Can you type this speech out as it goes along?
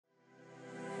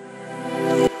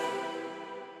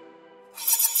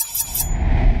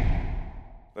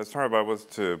turn our Bibles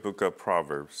to Book of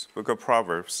Proverbs. Book of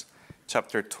Proverbs,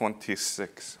 chapter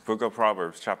 26. Book of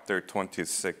Proverbs, chapter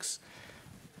 26.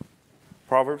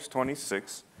 Proverbs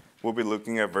 26, we'll be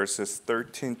looking at verses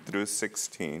 13 through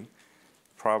 16.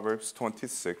 Proverbs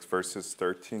 26, verses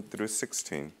 13 through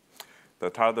 16. The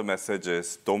title of the message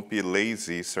is, Don't Be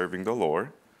Lazy Serving the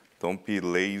Lord. Don't be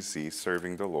lazy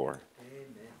serving the Lord.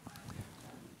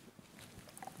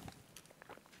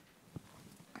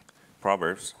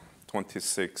 Proverbs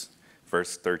 26,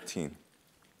 verse 13.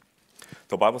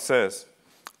 The Bible says,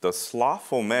 The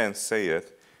slothful man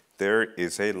saith, There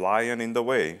is a lion in the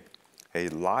way, a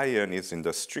lion is in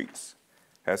the streets.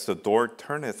 As the door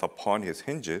turneth upon his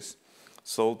hinges,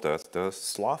 so doth the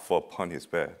slothful upon his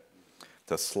bed.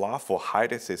 The slothful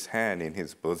hideth his hand in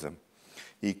his bosom.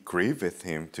 It grieveth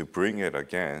him to bring it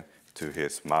again to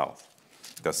his mouth.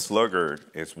 The sluggard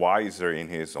is wiser in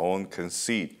his own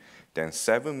conceit than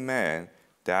 7 men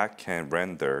that can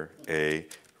render a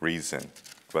reason.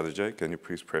 Brother Jay, can you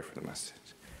please pray for the message?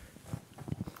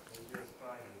 Jesus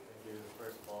Christ, thank you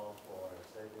first of all for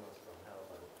saving us from hell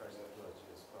by the precious blood of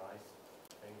Jesus Christ.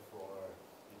 Thank you for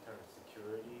eternal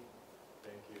security.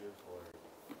 Thank you for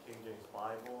King James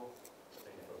Bible.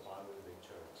 Thank you for Bible Living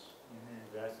Church. Amen.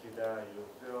 We ask you that you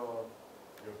fill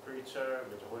your preacher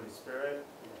with the Holy Spirit,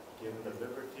 give him the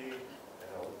liberty and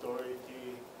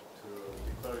authority to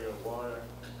declare your word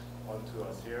unto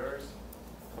us hearers.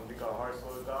 Convict our hearts,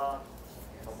 Lord God.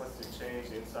 Help us to change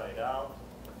inside out.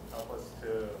 Help us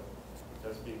to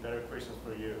just be better Christians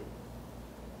for you.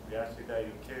 We ask you that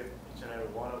you keep each and every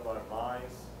one of our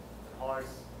minds and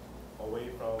hearts away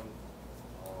from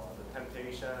the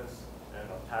temptations and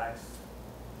attacks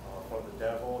from the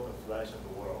devil, the flesh, and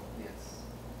the world. Yes.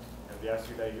 And we ask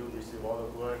you that you receive all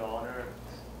the glory and honor.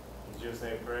 In Jesus'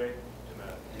 name, pray.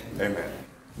 Amen. Amen.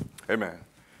 Amen.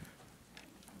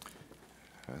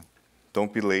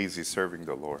 Don't be lazy serving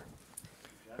the Lord.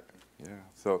 Yeah.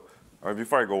 So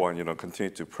before I go on,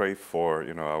 continue to pray for,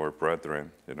 our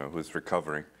brethren, who's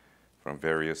recovering from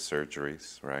various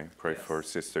surgeries, right? Pray for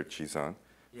Sister Chizan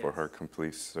for her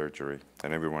complete surgery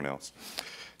and everyone else.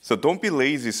 So don't be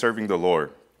lazy serving the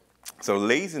Lord. So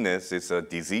laziness is a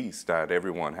disease that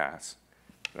everyone has.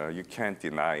 You can't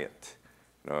deny it.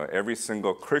 Every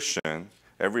single Christian,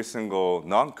 every single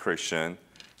non-Christian,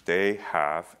 they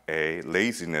have a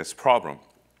laziness problem.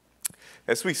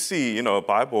 As we see,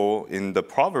 Bible in the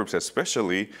Proverbs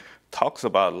especially talks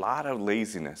about a lot of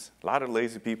laziness, a lot of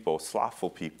lazy people,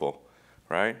 slothful people,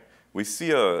 right? We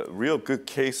see a real good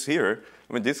case here.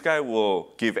 I mean, this guy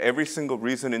will give every single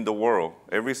reason in the world,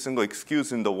 every single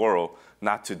excuse in the world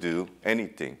not to do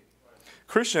anything.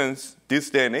 Christians,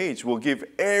 this day and age, will give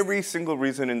every single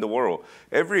reason in the world,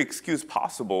 every excuse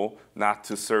possible not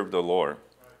to serve the Lord.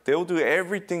 They'll do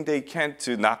everything they can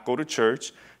to not go to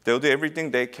church. They'll do everything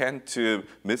they can to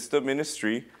miss the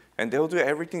ministry. And they'll do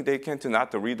everything they can to not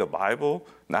to read the Bible,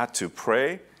 not to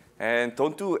pray, and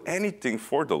don't do anything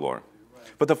for the Lord.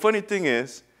 But the funny thing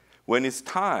is, when it's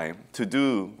time to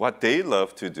do what they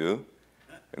love to do,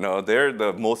 they're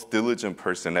the most diligent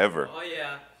person ever. Oh,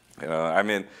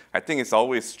 yeah. I think it's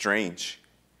always strange.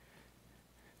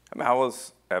 I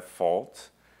was at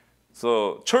fault.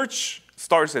 So church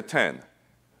starts at 10.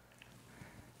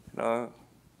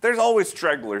 There's always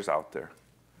stragglers out there.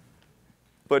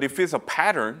 But if it's a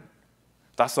pattern,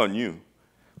 that's on you.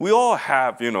 We all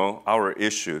have, our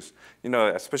issues.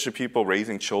 Especially people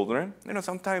raising children.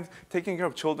 Sometimes taking care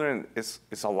of children is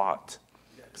a lot.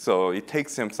 So it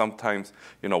takes them sometimes,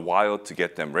 a while to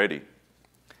get them ready.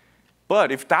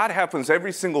 But if that happens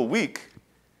every single week,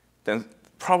 then the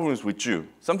problem is with you.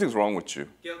 Something's wrong with you.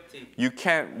 Guilty. You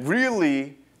can't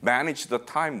really manage the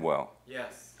time well.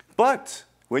 Yes. But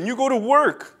when you go to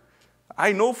work,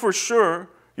 I know for sure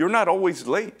you're not always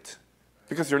late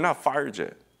because you're not fired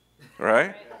yet,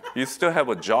 right? You still have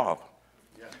a job.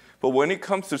 But when it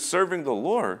comes to serving the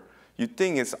Lord, you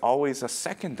think it's always a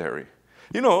secondary.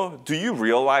 Do you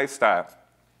realize that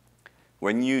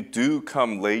when you do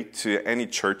come late to any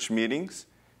church meetings,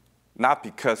 not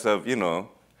because of,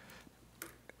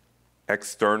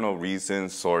 external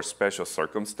reasons or special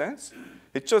circumstance,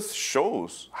 it just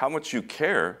shows how much you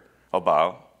care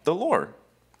about the Lord.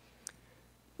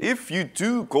 If you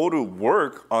do go to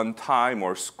work on time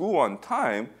or school on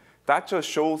time, that just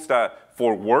shows that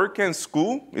for work and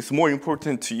school, it's more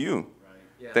important to you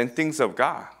than things of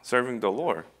God, serving the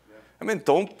Lord.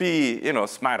 Don't be,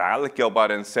 smart aleck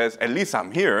about it and says, at least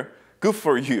I'm here. Good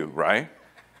for you, right?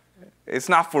 It's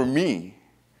not for me.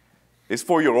 It's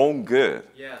for your own good.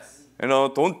 Yes.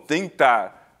 Don't think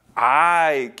that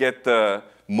I get the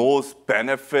most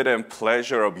benefit and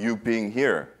pleasure of you being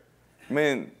here. I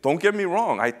mean, don't get me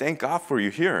wrong. I thank God for you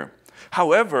here.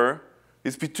 However,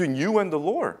 it's between you and the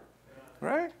Lord,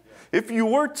 right? If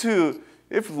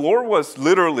Lord was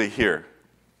literally here,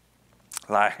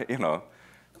 like,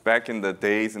 back in the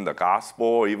days in the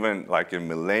gospel, even like in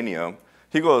millennium,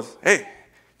 he goes, hey,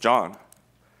 John,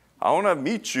 I want to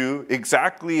meet you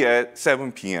exactly at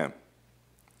 7 p.m.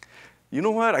 You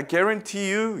know what? I guarantee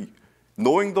you,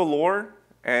 knowing the Lord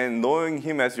and knowing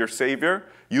him as your Savior,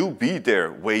 you'll be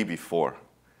there way before.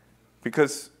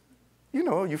 Because,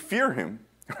 you fear him,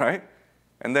 right?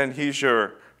 And then he's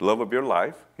your love of your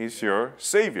life. He's your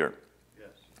Savior. Yes.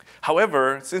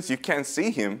 However, since you can't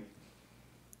see him,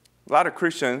 a lot of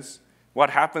Christians, what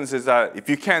happens is that if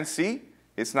you can't see,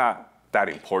 it's not that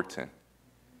important.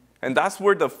 And that's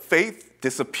where the faith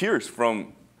disappears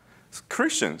from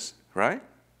Christians, right?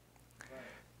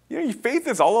 Faith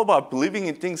is all about believing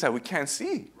in things that we can't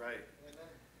see. Right.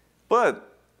 But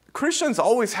Christians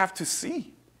always have to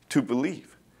see to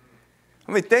believe.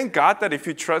 I mean, thank God that if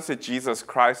you trusted Jesus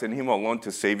Christ and him alone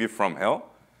to save you from hell,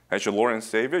 as your Lord and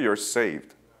Savior, you're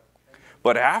saved.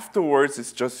 But afterwards,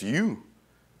 it's just you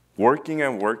working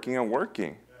and working and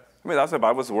working. I mean, that's the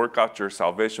Bible says, work out your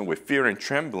salvation with fear and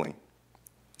trembling.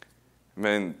 I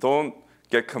mean, don't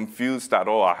get confused that,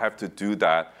 I have to do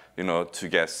that, to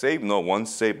get saved. No,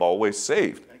 once saved, always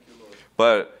saved. Thank you, Lord.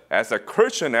 But as a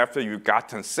Christian, after you've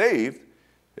gotten saved,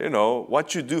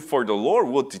 what you do for the Lord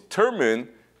will determine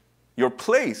your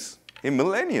place in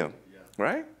millennium,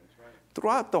 right? That's right.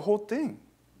 Throughout the whole thing.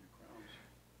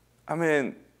 I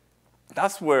mean,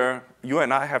 that's where you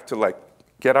and I have to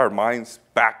get our minds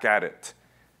back at it.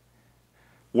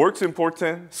 Work's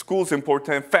important, school's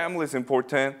important, family's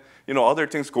important, other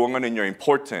things going on in your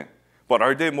important. But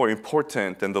are they more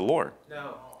important than the Lord?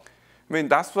 No. I mean,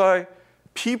 that's why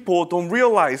people don't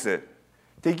realize it.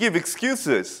 They give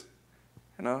excuses.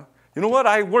 You know what?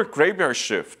 I work graveyard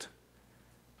shift.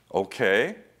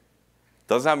 Okay.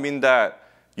 Does that mean that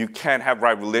you can't have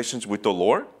right relations with the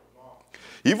Lord?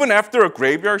 Even after a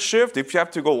graveyard shift, if you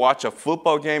have to go watch a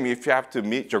football game, if you have to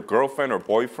meet your girlfriend or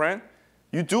boyfriend,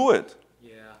 you do it.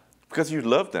 Yeah. Because you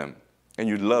love them and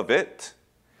you love it.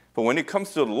 But when it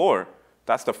comes to the Lord,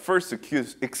 that's the first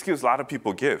excuse a lot of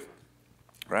people give,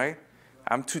 right?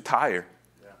 I'm too tired.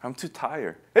 Yeah. I'm too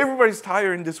tired. Everybody's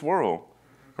tired in this world,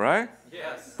 right?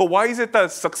 Yes. But why is it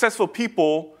that successful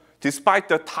people, despite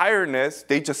the tiredness,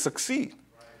 they just succeed,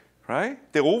 right?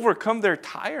 They overcome their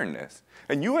tiredness.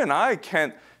 And you and I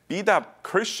can't be that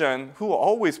Christian who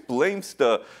always blames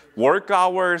the work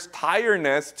hours,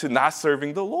 tiredness to not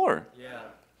serving the Lord. Yeah.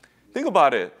 Think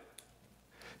about it.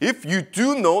 If you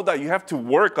do know that you have to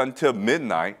work until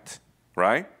midnight,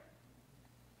 right?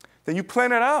 Then you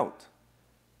plan it out.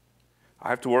 I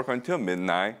have to work until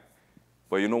midnight,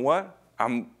 but you know what?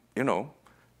 I'm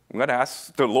going to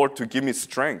ask the Lord to give me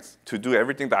strength to do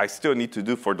everything that I still need to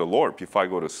do for the Lord before I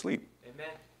go to sleep. Amen.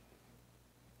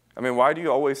 I mean, why do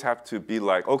you always have to be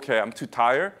like, okay, I'm too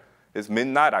tired, it's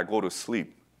midnight, I go to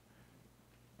sleep?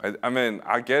 I mean,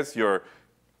 I guess your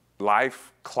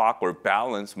life clock or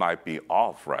balance might be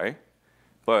off, right?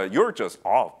 But you're just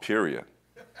off, period.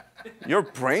 Your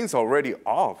brain's already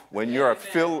off when you're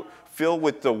filled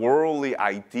with the worldly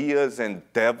ideas and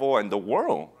devil and the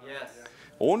world. Yes.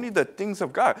 Only the things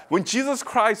of God. When Jesus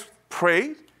Christ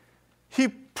prayed, he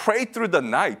prayed through the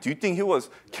night. Do you think he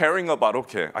was caring about,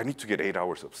 okay, I need to get 8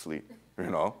 hours of sleep,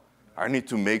 I need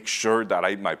to make sure that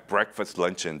I eat my breakfast,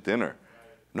 lunch, and dinner.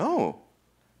 No,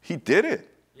 he did it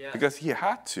because he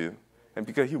had to and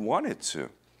because he wanted to.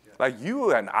 Like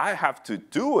you and I have to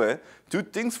do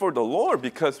things for the Lord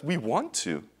because we want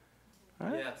to.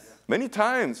 Right? Yes. Many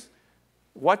times,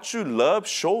 what you love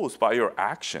shows by your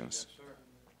actions. Yes, sir.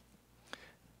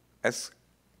 As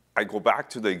I go back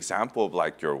to the example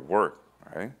of your work,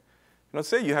 right?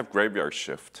 Say you have graveyard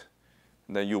shift,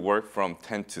 and then you work from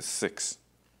 10 to 6,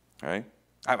 right?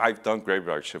 I've done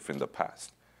graveyard shift in the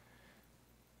past.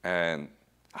 And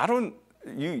do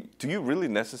you really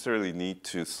necessarily need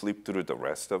to sleep through the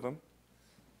rest of them?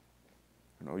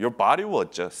 Your body will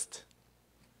adjust.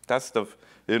 That's the,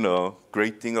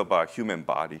 great thing about human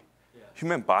body. Yeah.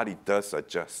 Human body does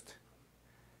adjust.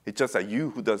 It's just that you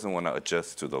who doesn't want to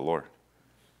adjust to the Lord.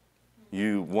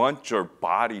 You want your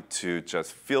body to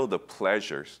just feel the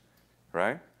pleasures,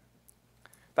 right?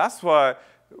 That's why,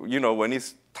 when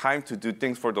it's time to do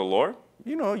things for the Lord,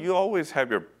 you always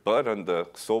have your butt on the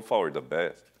sofa or the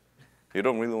bed. You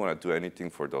don't really want to do anything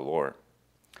for the Lord.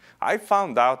 I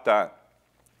found out that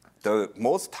the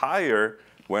most tired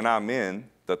when I'm in,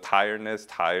 the tiring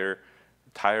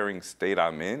state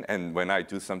I'm in, and when I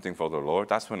do something for the Lord,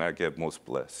 that's when I get most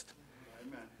blessed.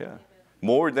 Amen. Yeah.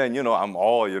 More than, I'm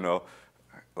all,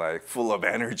 like full of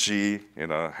energy,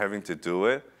 having to do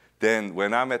it. Then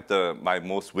when I'm at my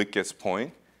most weakest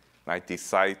point, I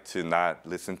decide to not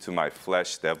listen to my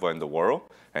flesh, devil, and the world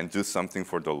and do something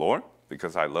for the Lord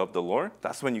because I love the Lord.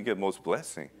 That's when you get most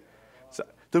blessing. So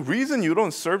the reason you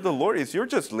don't serve the Lord is you're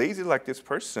just lazy like this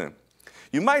person.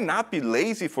 You might not be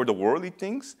lazy for the worldly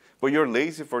things, but you're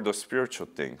lazy for the spiritual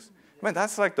things. Man,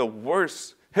 that's like the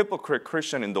worst hypocrite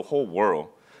Christian in the whole world.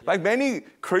 Like many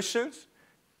Christians,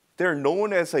 they're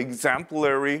known as an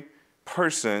exemplary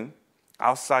person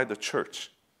outside the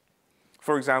church.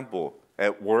 For example,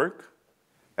 at work,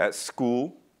 at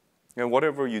school, and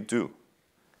whatever you do.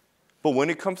 But when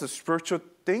it comes to spiritual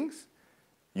things,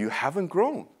 you haven't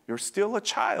grown. You're still a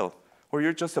child, or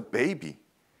you're just a baby,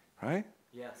 right?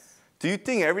 Yes. Do you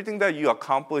think everything that you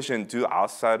accomplish and do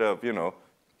outside of,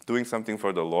 doing something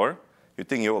for the Lord, you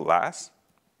think it will last?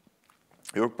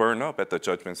 You'll burn up at the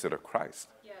judgment seat of Christ.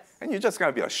 Yes. And you're just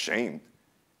going to be ashamed.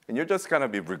 And you're just going to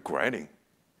be regretting.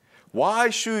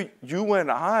 Why should you and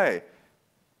I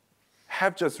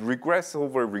have just regrets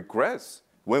over regrets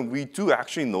when we do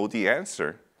actually know the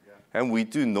answer and we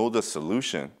do know the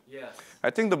solution? Yes. I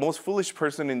think the most foolish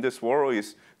person in this world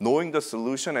is knowing the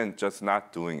solution and just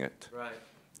not doing it. Right.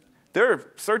 There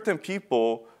are certain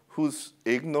people who's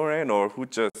ignorant or who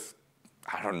just,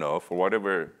 I don't know, for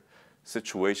whatever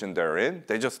situation they're in,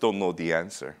 they just don't know the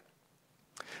answer.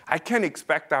 I can't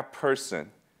expect that person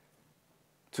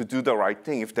to do the right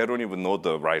thing if they don't even know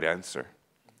the right answer.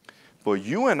 But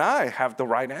you and I have the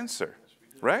right answer,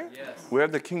 right? Yes. We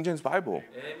have the King James Bible.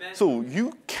 Amen. So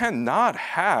you cannot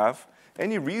have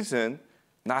any reason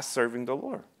not serving the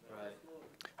Lord. Right.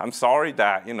 I'm sorry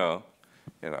that,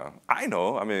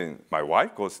 I mean, my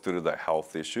wife goes through the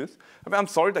health issues. I'm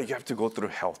sorry that you have to go through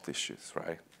health issues,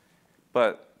 right?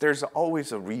 But there's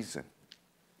always a reason,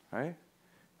 right?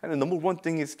 And the number one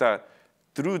thing is that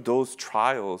through those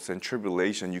trials and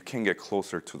tribulation, you can get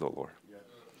closer to the Lord. Yes.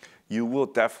 You will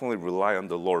definitely rely on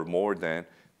the Lord more than,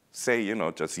 say,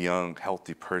 just young,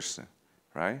 healthy person,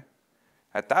 right?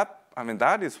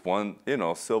 That is one,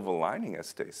 silver lining,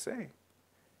 as they say.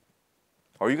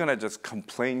 Or are you going to just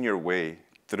complain your way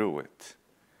through it?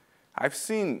 I've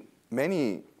seen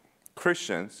many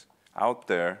Christians out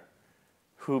there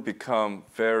who become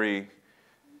very,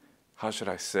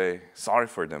 sorry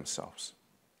for themselves.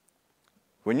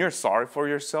 When you're sorry for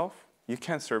yourself, you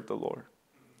can't serve the Lord.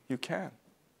 You can't.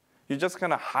 You're just going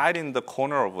to hide in the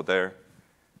corner over there.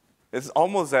 It's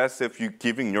almost as if you're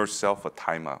giving yourself a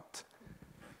timeout,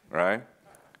 right?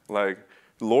 Like,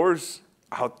 Lord's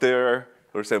out there,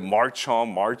 Lord said, march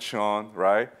on,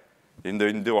 right? In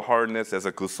the hardness as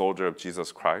a good soldier of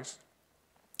Jesus Christ.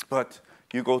 But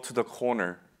you go to the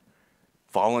corner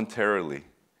voluntarily.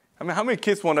 How many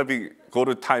kids want to go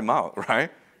to timeout, right?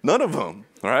 None of them,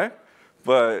 right?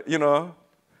 But, you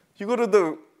go to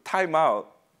the timeout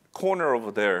corner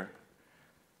over there,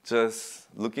 just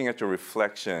looking at your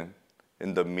reflection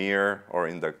in the mirror or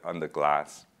on the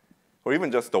glass, or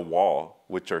even just the wall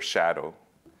with your shadow.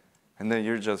 And then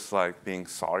you're just like being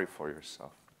sorry for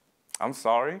yourself. I'm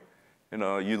sorry.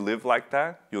 You live like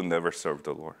that, you'll never serve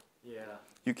the Lord. Yeah.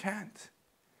 You can't.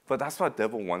 But that's what the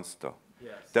devil wants, though.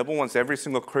 Yes. The devil wants every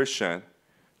single Christian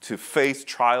to face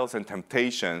trials and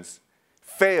temptations,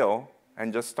 fail,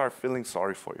 and just start feeling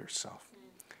sorry for yourself.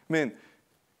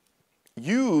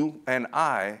 You and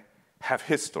I have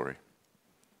history.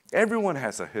 Everyone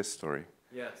has a history.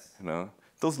 Yes.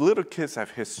 Those little kids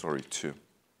have history too.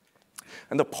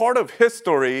 And the part of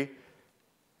history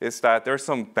is that there's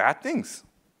some bad things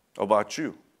about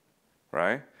you,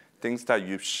 right? Things that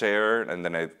you've shared and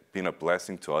then have been a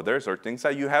blessing to others, or things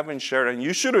that you haven't shared and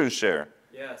you shouldn't share.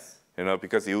 Yes.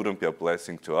 Because it wouldn't be a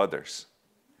blessing to others.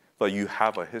 But you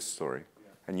have a history,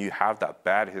 and you have that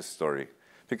bad history,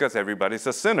 because everybody's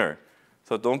a sinner.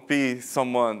 So don't be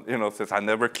someone, says, I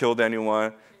never killed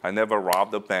anyone, I never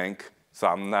robbed a bank, so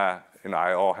I'm not,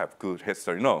 I all have good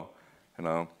history. No,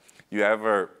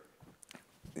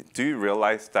 do you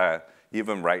realize that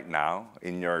even right now,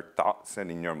 in your thoughts and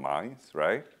in your minds,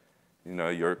 right?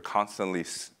 You're constantly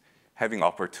having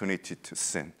opportunity to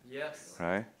sin. Yes.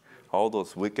 Right? All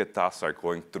those wicked thoughts are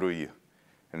going through you.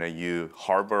 And then you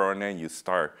harbor on it, you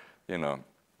start,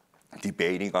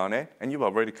 debating on it, and you've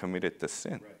already committed the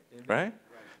sin. Right?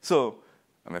 So,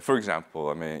 for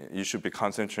example, you should be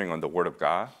concentrating on the Word of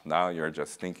God. Now you're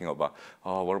just thinking about,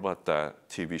 what about that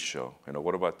TV show?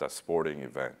 What about that sporting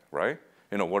event, right?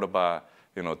 What about,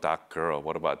 that girl?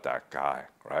 What about that guy,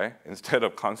 right? Instead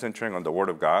of concentrating on the Word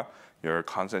of God, you're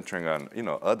concentrating on,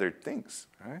 other things,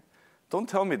 right? Don't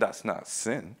tell me that's not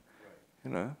sin.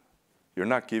 You're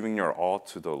not giving your all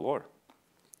to the Lord.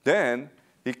 Then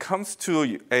it comes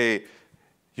to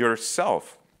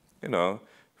yourself,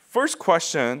 first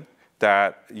question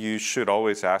that you should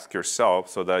always ask yourself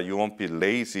so that you won't be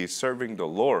lazy serving the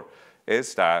Lord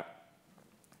is that,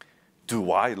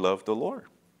 do I love the Lord?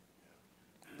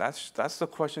 That's the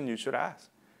question you should ask.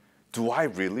 Do I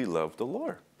really love the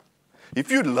Lord?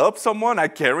 If you love someone, I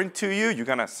guarantee you, you're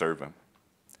going to serve him.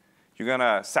 You're going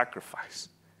to sacrifice.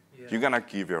 Yeah. You're going to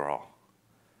give your all.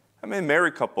 I mean,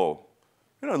 married couple,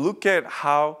 look at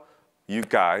how you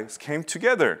guys came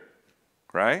together,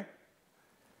 right?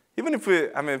 Even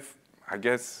if I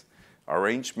guess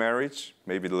arranged marriage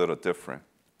may be a little different.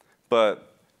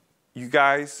 But you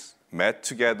guys met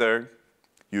together,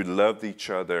 you loved each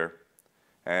other,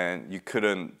 and you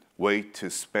couldn't wait to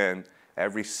spend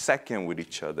every second with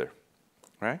each other,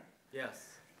 right? Yes.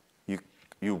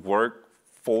 You worked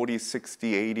 40,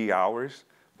 60, 80 hours,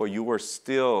 but you were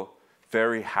still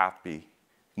very happy,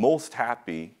 most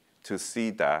happy to see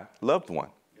that loved one,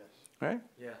 yes. Right?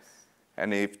 Yes.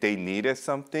 And if they needed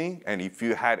something, and if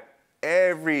you had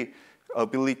every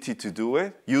ability to do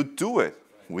it, you do it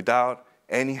without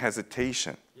any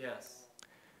hesitation. Yes.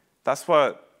 That's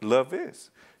what love is.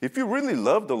 If you really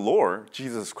love the Lord,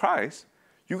 Jesus Christ,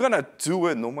 you're going to do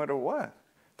it no matter what.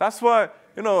 That's why,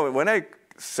 when I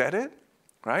said it,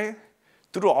 right?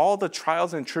 Through all the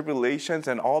trials and tribulations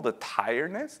and all the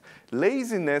tiredness,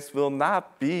 laziness will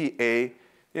not be a,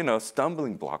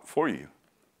 stumbling block for you.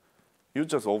 You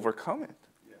just overcome it,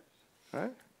 yes.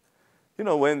 Right?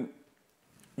 When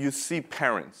you see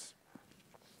parents,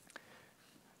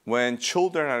 when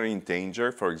children are in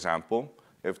danger, for example,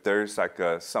 if there's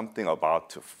something about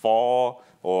to fall,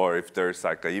 or if there's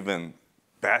even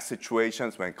bad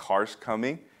situations when cars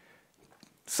coming,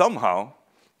 somehow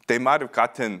they might have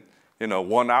gotten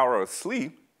 1 hour of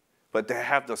sleep, but they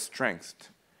have the strength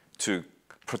to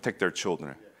protect their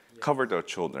children, cover their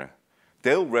children.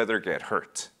 They'll rather get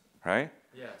hurt, right?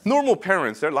 Yes. Normal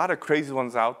parents, there are a lot of crazy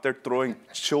ones out there throwing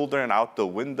children out the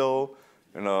window,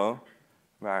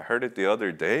 I heard it the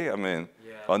other day.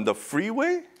 On the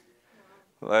freeway,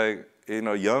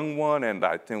 young one, and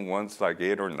I think one's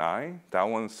 8 or 9. That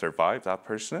one survived, that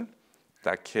person,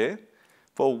 that kid.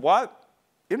 But what,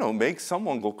 makes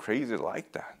someone go crazy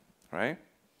like that, right?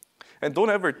 And don't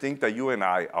ever think that you and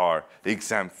I are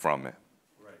exempt from it.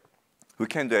 Right. We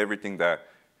can't do everything that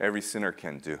every sinner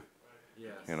can do.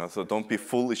 Yes. So don't be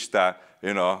foolish that,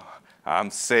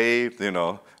 I'm saved,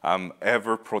 I'm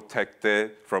ever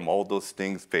protected from all those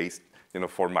things based,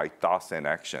 for my thoughts and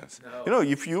actions. No.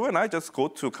 If you and I just go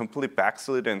to a complete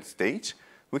backslidden stage,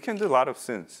 we can do a lot of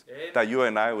sins that you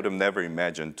and I would have never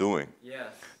imagined doing.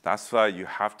 Yes. That's why you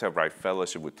have to have right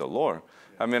fellowship with the Lord.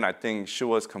 Yes. I think she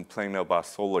was complaining about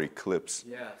solar eclipse.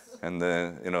 Yes. And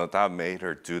then, that made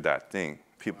her do that thing.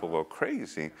 People go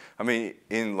crazy.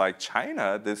 In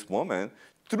China, this woman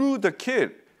threw the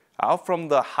kid out from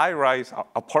the high-rise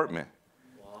apartment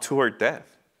to her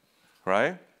death,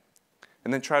 right?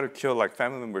 And then try to kill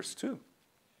family members too.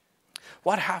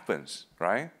 What happens,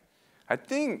 right?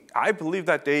 I believe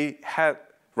that they had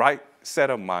right set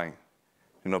of mind,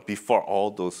 before all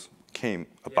those came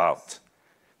about. Yes.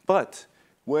 But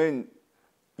when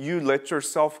you let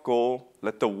yourself go,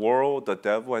 let the world, the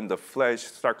devil, and the flesh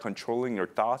start controlling your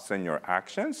thoughts and your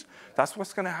actions, that's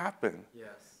what's going to happen, yes.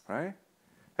 Right?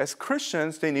 As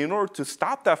Christians, then in order to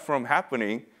stop that from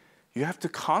happening, you have to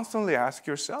constantly ask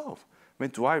yourself,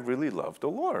 do I really love the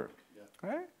Lord? Yeah.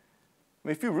 Right?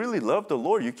 If you really love the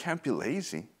Lord, you can't be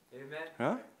lazy. Amen.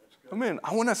 Huh?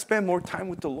 I want to spend more time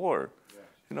with the Lord.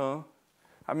 Yeah.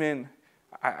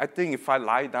 I think if I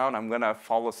lie down, I'm going to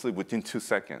fall asleep within 2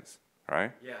 seconds.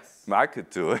 Right? Yes. I could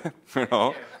do it.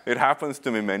 It happens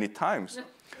to me many times.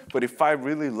 But if I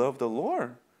really love the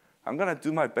Lord, I'm going to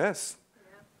do my best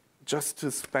just to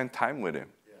spend time with him.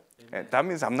 Yeah. And that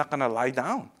means I'm not going to lie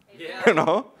down. Yeah.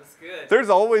 That's good. There's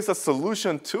always a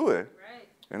solution to it.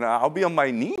 Right. I'll be on my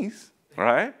knees,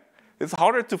 right? It's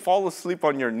harder to fall asleep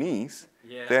on your knees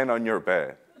than on your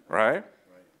bed, right?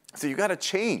 So you got to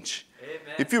change.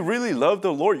 Amen. If you really love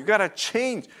the Lord, you got to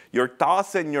change your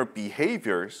thoughts and your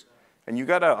behaviors. And you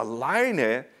got to align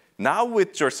it, not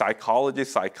with your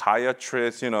psychologist,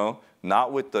 psychiatrist,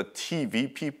 not with the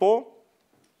TV people.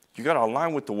 You got to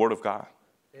align with the Word of God.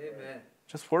 Amen.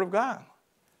 Just Word of God,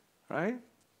 right?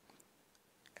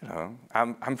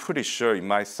 I'm pretty sure it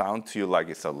might sound to you like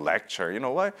it's a lecture.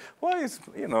 Why is,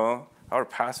 our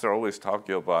pastor always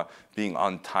talking about being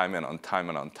on time and on time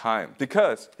and on time?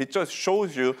 Because it just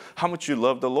shows you how much you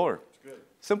love the Lord.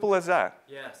 Simple as that.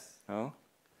 Yes.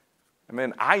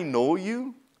 I know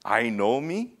you, I know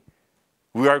me,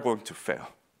 we are going to fail.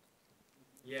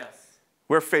 Yes.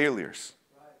 We're failures.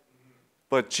 Right. Mm-hmm.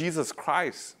 But Jesus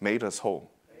Christ made us whole.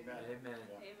 Amen. Amen.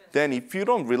 then if you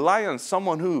don't rely on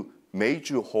someone who made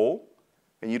you whole,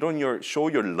 and you don't show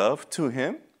your love to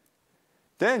him,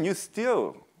 then you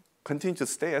still continue to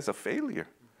stay as a failure.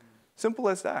 Simple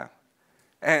as that.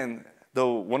 And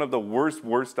one of the worst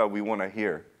words that we want to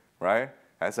hear, right?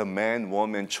 As a man,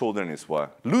 woman, children is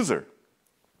what? Loser.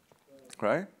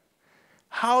 Right?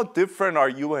 How different are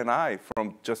you and I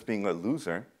from just being a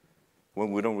loser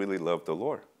when we don't really love the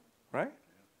Lord? Right?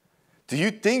 Do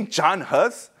you think John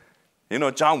Huss,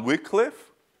 John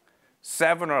Wycliffe,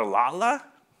 Savonarola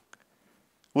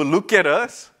will look at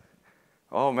us?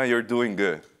 Oh man, you're doing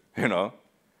good,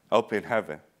 up in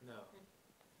heaven. No.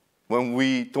 When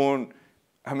we don't,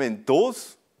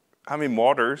 those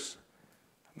martyrs,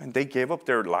 they gave up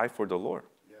their life for the Lord.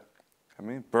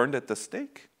 Yeah. Burned at the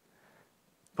stake.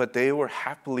 But they were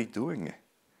happily doing it.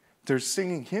 They're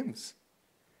singing hymns.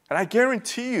 And I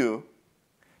guarantee you,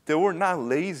 they were not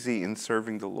lazy in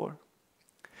serving the Lord.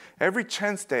 Every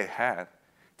chance they had,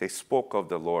 they spoke of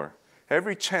the Lord.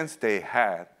 Every chance they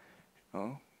had,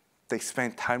 they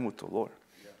spent time with the Lord.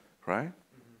 Yeah. Right?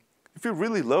 Mm-hmm. If you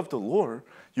really love the Lord,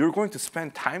 you're going to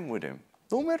spend time with him,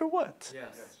 no matter what.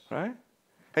 Yes. Right?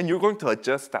 And you're going to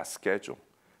adjust that schedule.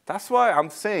 That's why I'm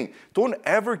saying, don't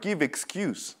ever give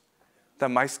excuse that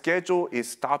my schedule is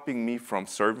stopping me from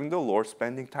serving the Lord,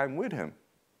 spending time with him.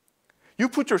 You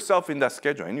put yourself in that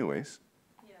schedule anyways,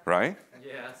 right?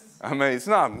 Yes. It's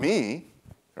not me,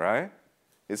 right?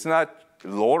 It's not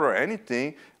Lord or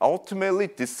anything. Ultimately,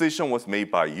 decision was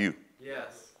made by you.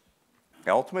 Yes.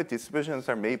 The ultimate decisions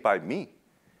are made by me.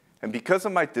 And because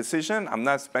of my decision, I'm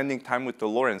not spending time with the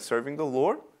Lord and serving the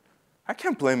Lord. I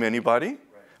can't blame anybody. Right.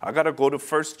 I got to go to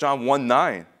 1 John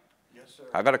 1:9.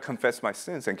 I got to confess my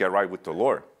sins and get right with the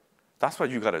Lord. That's what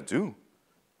you got to do.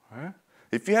 Right?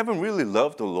 If you haven't really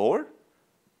loved the Lord,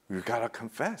 you got to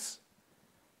confess.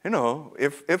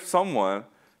 If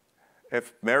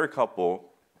married couple,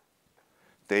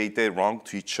 they did wrong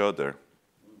to each other,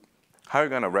 how are you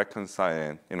going to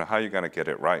reconcile and, how are you going to get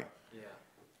it right? Yeah.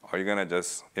 Are you going to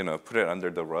just, put it under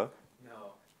the rug?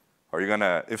 No. Are you going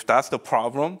to, if that's the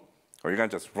problem, are you going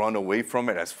to just run away from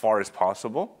it as far as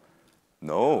possible?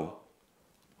 No.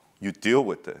 You deal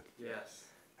with it. Yes.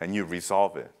 And you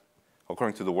resolve it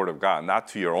according to the Word of God, not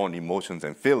to your own emotions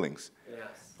and feelings. Yes.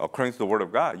 According to the Word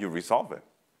of God, you resolve it.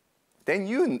 Then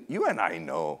you and I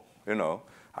know,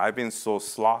 I've been so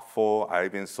slothful,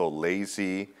 I've been so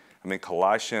lazy.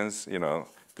 Colossians,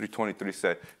 3:23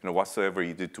 said, whatsoever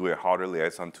you do it heartily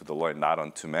as unto the Lord, not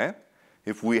unto man.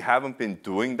 If we haven't been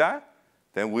doing that,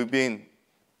 then we've been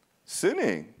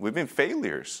sinning. We've been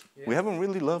failures. Yes. We haven't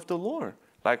really loved the Lord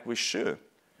like we should.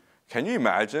 Can you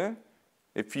imagine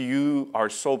if you are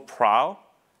so proud,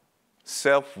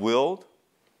 self-willed,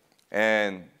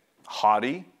 and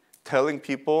haughty, telling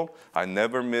people, I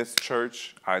never miss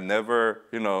church, I never,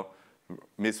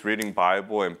 miss reading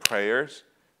Bible and prayers,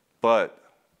 but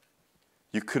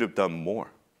you could have done more,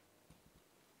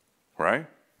 right?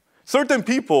 Certain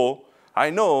people,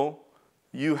 I know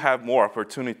you have more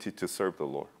opportunity to serve the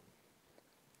Lord.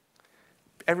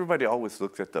 Everybody always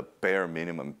looks at the bare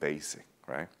minimum basic,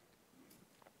 right?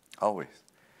 Always.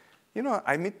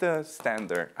 I meet the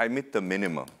standard. I meet the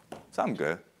minimum. So I'm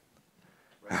good.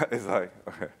 Right. It's like,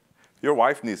 okay, your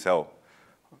wife needs help.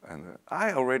 And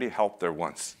I already helped her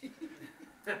once.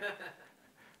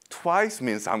 Twice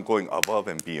means I'm going above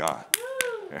and beyond.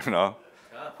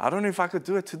 I don't know if I could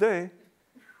do it today.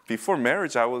 Before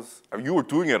marriage, you were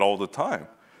doing it all the time.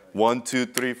 1, 2,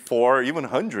 3, 4, even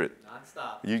 100.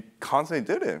 Non-stop. You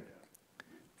constantly did it.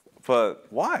 But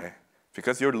why?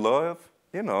 Because your love,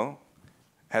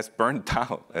 has burned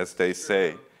out, as they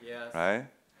say. Yes. Right?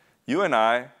 You and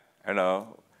I,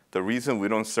 the reason we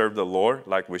don't serve the Lord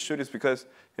like we should is because,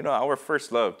 our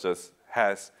first love just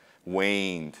has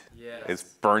waned. Yes. It's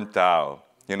burnt out.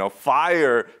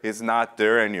 Fire is not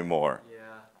there anymore.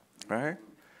 Yeah. Right?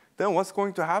 Then what's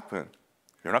going to happen?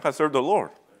 You're not going to serve the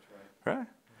Lord. That's right. Right?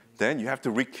 Mm-hmm. Then you have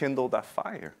to rekindle that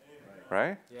fire.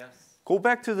 Right? Yes. Go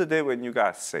back to the day when you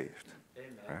got saved. Amen.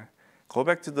 Right? Go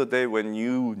back to the day when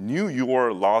you knew you were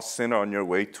a lost sinner on your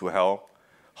way to hell,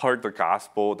 heard the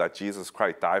gospel that Jesus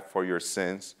Christ died for your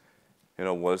sins,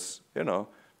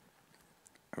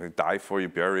 died for you,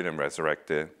 buried, and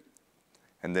resurrected.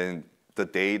 And then the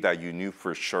day that you knew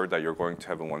for sure that you're going to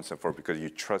heaven once and for because you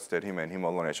trusted him and him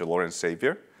alone as your Lord and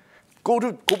Savior, go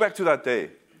back to that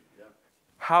day. Yeah.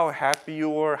 How happy you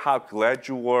were, how glad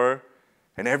you were,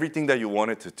 and everything that you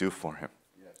wanted to do for him.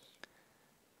 Yes.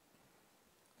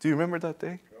 Do you remember that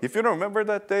day? If you don't remember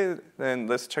that day, then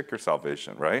let's check your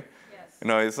salvation, right?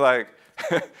 Yes.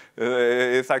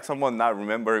 It's like someone not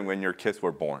remembering when your kids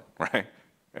were born, right?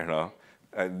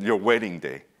 Your wedding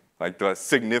day. like the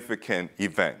significant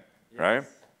event, right?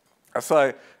 That's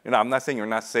why, I'm not saying you're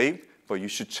not saved, but you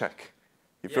should check.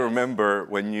 If you remember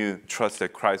when you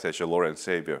trusted Christ as your Lord and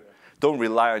Savior, don't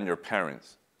rely on your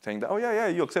parents saying that, oh, yeah,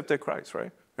 you accepted Christ,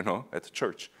 right? At the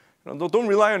church. Don't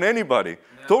rely on anybody.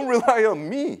 No. Don't rely on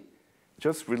me.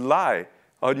 Just rely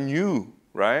on you,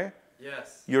 right?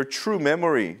 Yes. Your true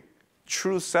memory,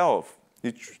 true self.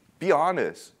 Be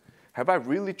honest. Have I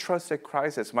really trusted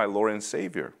Christ as my Lord and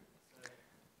Savior?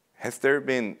 Has there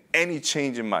been any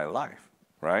change in my life,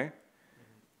 right?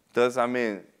 Do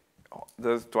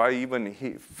I even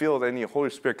feel any Holy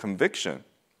Spirit conviction?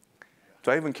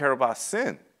 Do I even care about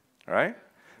sin, right?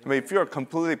 If you're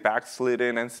completely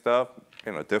backslidden and stuff,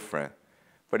 different.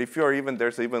 But if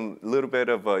there's even a little bit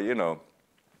of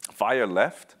fire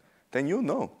left, then you'll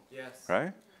know,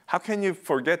 right? How can you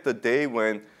forget the day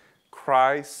when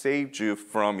Christ saved you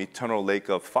from eternal lake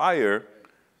of fire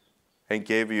and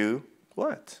gave you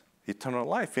what? Eternal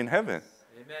life in heaven.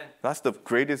 Amen. That's the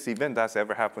greatest event that's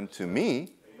ever happened to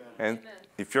me. And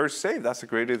if you're saved, that's the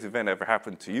greatest event ever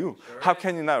happened to you. Sure. How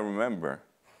can you not remember,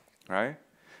 right?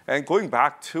 And going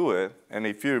back to it, and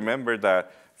if you remember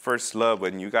that first love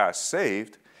when you got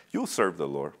saved, you'll serve the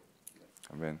Lord.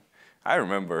 I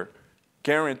remember,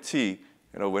 guarantee,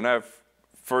 when I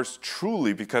first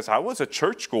truly, because I was a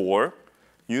churchgoer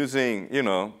using,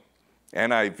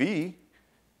 NIV,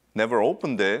 never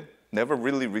opened it, never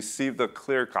really received the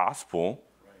clear gospel.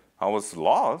 I was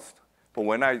lost. But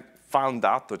when I found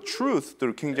out the truth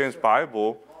through King James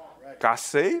Bible, got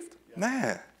saved,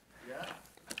 man.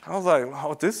 I was like,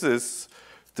 wow, this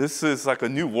is like a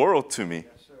new world to me.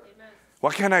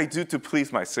 What can I do to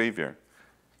please my Savior?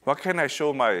 What can I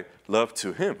show my love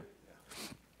to Him?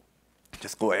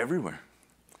 Just go everywhere.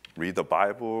 Read the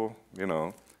Bible,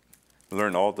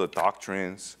 learn all the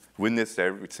doctrines, witness to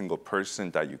every single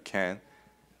person that you can,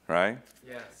 right?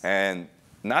 Yes. And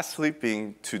not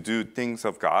sleeping to do things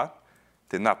of God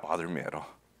did not bother me at all.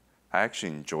 I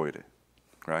actually enjoyed it,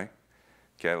 right?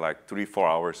 Get like 3-4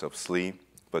 hours of sleep,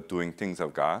 but doing things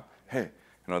of God. Hey,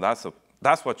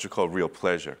 that's what you call real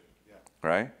pleasure,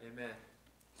 right? Amen.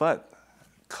 But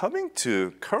coming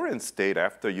to current state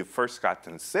after you first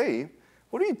gotten saved,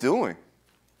 what are you doing?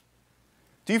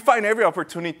 Do you find every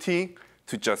opportunity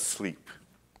to just sleep?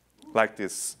 Like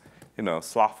this,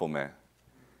 slothful man.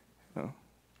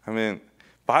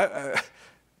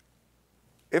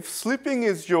 If sleeping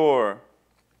is your,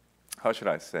 how should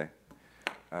I say,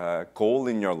 goal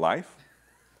in your life,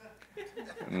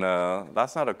 no,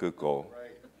 that's not a good goal.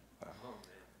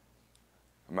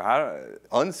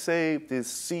 Unsaved is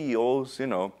CEOs,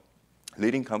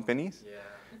 leading companies. Yeah.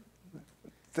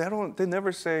 They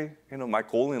never say, my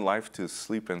goal in life to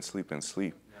sleep and sleep and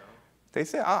sleep. No. They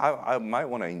say, I might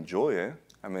want to enjoy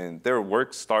it. Their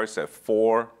work starts at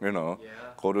 4,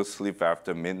 go to sleep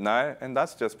after midnight, and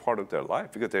that's just part of their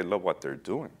life because they love what they're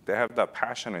doing. They have that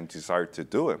passion and desire to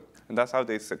do it, and that's how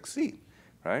they succeed,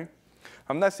 right?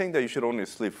 I'm not saying that you should only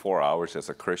sleep 4 hours as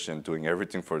a Christian doing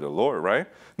everything for the Lord, right?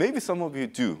 Maybe some of you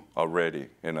do already,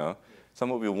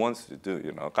 Some of you wants to do,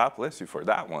 God bless you for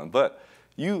that one. But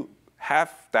you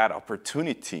have that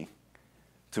opportunity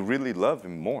to really love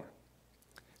Him more.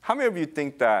 How many of you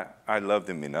think that I loved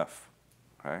Him enough,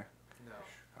 right? No.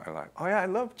 I'm like, oh yeah, I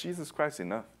love Jesus Christ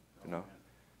enough,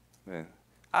 Man,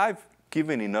 I've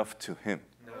given enough to Him.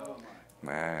 No.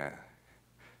 Man.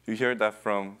 You hear that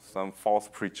from some false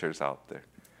preachers out there.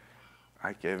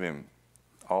 I gave Him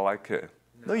all I could.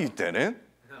 No, you didn't.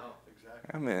 No,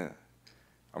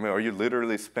 exactly. Are you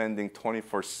literally spending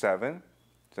 24/7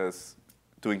 just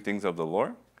doing things of the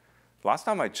Lord? Last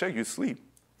time I checked, you sleep.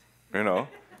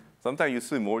 Sometimes you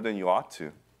sleep more than you ought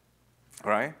to,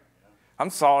 right?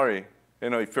 I'm sorry,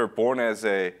 if you're born as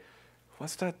a,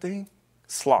 what's that thing?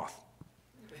 Sloth,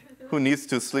 who needs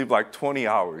to sleep like 20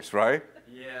 hours, right?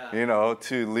 Yeah.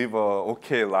 To live a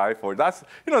okay life, or that's,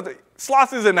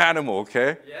 sloth is an animal,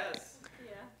 okay? Yes.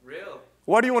 Yeah. Real.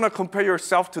 Why do you want to compare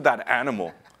yourself to that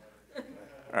animal?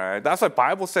 All right, that's why the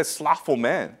Bible says slothful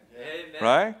man, Amen.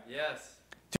 Right? Yes.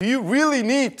 Do you really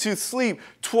need to sleep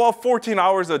 12, 14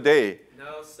 hours a day?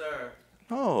 No, sir.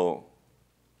 No.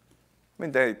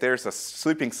 There's a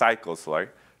sleeping cycles,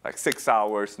 like 6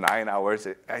 hours, 9 hours,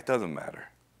 it doesn't matter.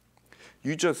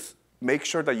 You just make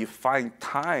sure that you find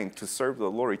time to serve the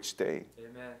Lord each day.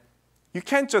 Amen. You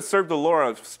can't just serve the Lord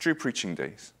on street preaching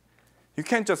days. You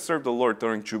can't just serve the Lord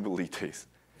during Jubilee days.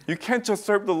 You can't just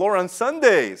serve the Lord on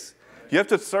Sundays. You have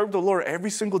to serve the Lord every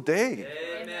single day.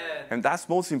 Amen. And that's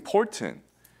most important.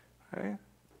 Right?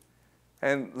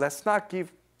 And let's not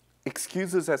give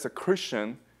excuses as a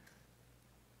Christian.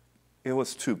 It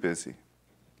was too busy.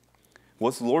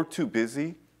 Was the Lord too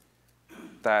busy?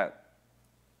 that,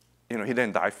 he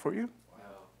didn't die for you? No.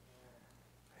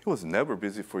 He was never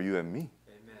busy for you and me.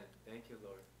 Amen. Thank you,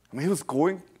 Lord. I mean, he was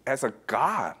going as a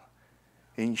God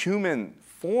in human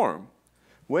form,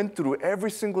 went through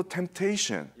every single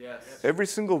temptation, Yes. every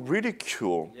single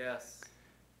ridicule. Yes.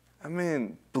 I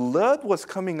mean, blood was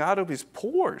coming out of his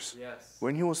pores Yes.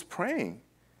 when he was praying,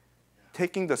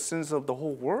 taking the sins of the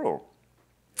whole world.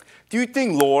 Do you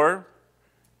think Lord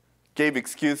gave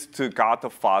excuse to God the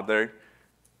Father?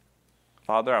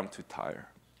 Father, I'm too tired.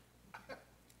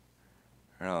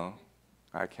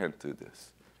 I can't do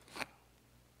this.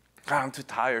 God, I'm too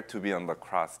tired to be on the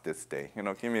cross this day.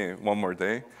 Give me one more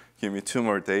day. Give me 2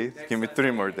 more days. Give me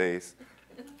 3 more days.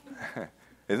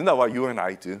 Isn't that what you and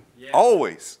I do? Yeah.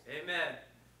 Always. Amen.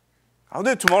 I'll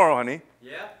do it tomorrow, honey.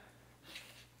 Yeah.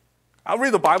 I'll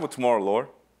read the Bible tomorrow, Lord.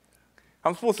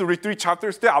 I'm supposed to read 3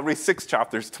 chapters today. I'll read 6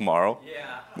 chapters tomorrow.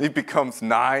 Yeah. It becomes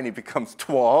 9. It becomes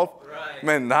 12. Right.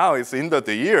 Man, now it's the end of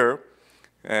the year,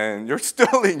 and you're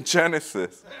still in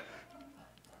Genesis.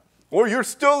 Or you're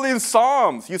still in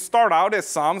Psalms. You start out as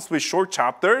Psalms with short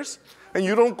chapters, and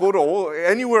you don't go to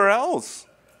anywhere else.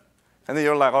 And then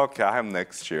you're like, okay, I have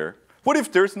next year. What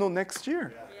if there's no next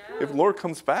year? Yeah. If Lord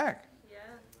comes back? Yeah.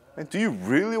 And do you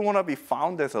really want to be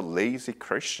found as a lazy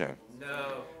Christian?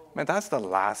 No. Man, that's the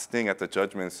last thing at the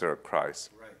judgment seat of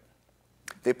Christ. Right.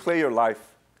 They play your life,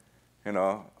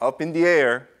 up in the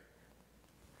air.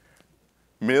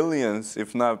 Millions,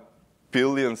 if not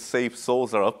billions, saved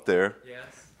souls are up there.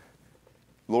 Yes.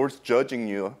 Lord's judging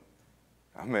you.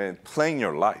 Playing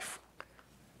your life.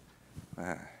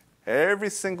 Man, every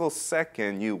single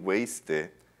second you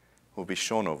wasted will be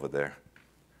shown over there.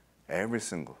 Every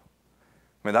single.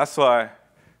 That's why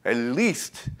at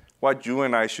least what you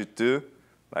and I should do,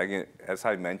 like as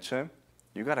I mentioned,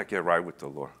 you got to get right with the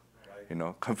Lord.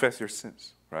 Right. Confess your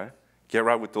sins, right? Get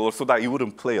right with the Lord so that you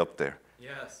wouldn't play up there.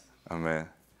 Yes. Amen.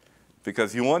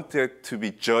 Because you want it to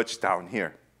be judged down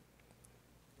here,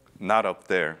 not up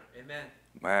there. Amen.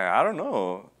 Man, I don't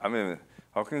know.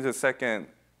 According to 2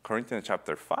 Corinthians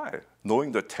chapter 5,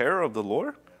 knowing the terror of the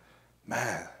Lord,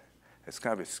 man, it's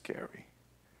got to be scary.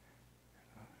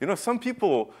 Some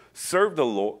people serve the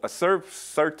Lord, serve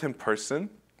certain person,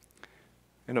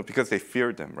 because they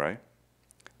fear them, right?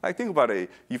 Like, think about it.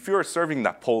 If you're serving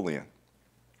Napoleon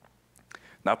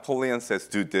says,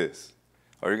 do this.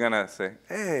 Or you're going to say,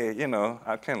 hey,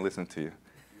 I can't listen to you.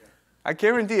 I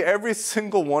guarantee every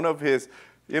single one of his,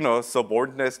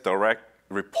 subordinates, direct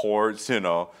reports,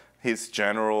 his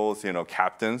generals,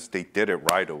 captains, they did it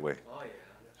right away. Oh,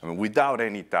 yeah. Without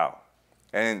any doubt.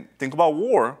 And think about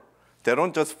war. They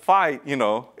don't just fight,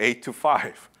 8 to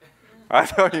 5. I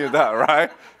tell you that,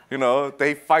 right?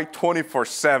 They fight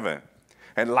 24/7.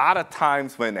 And a lot of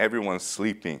times when everyone's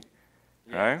sleeping,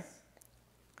 right? Yes.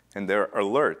 And they're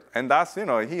alert. And that's,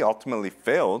 he ultimately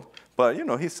failed, but,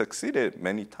 he succeeded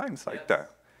many times like Yes.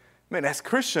 that. As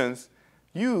Christians,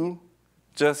 you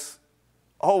just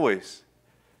always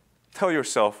tell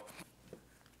yourself,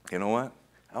 you know what?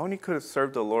 I only could have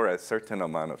served the Lord a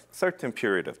certain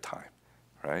period of time,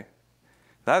 right?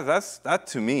 That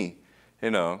to me,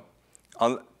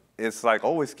 it's like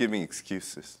always giving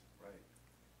excuses,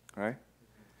 right?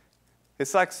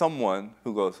 It's like someone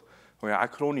who goes, well, I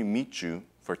could only meet you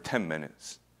for 10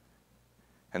 minutes.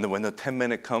 And then when the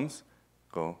 10-minute comes,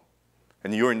 go.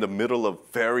 And you're in the middle of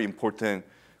very important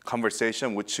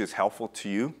conversation, which is helpful to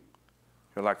you.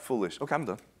 You're like, foolish. Okay, I'm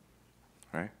done,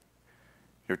 right?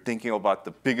 You're thinking about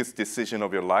the biggest decision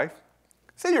of your life.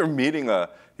 Say you're meeting a,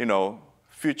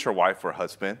 future wife or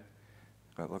husband.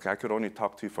 Look, I could only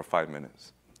talk to you for 5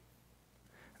 minutes.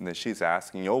 And then she's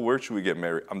asking, where should we get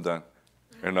married? I'm done.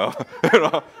 You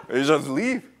just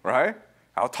leave, right?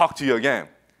 I'll talk to you again.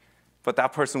 But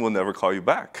that person will never call you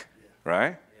back, right?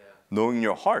 Yeah. Knowing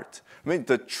your heart.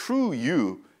 The true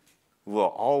you will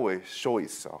always show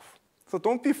itself. So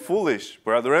don't be foolish,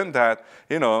 brethren, that,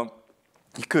 you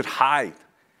could hide,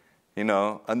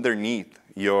 underneath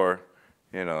your,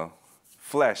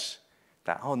 flesh,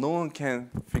 that, no one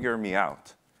can figure me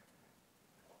out.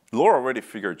 Lord already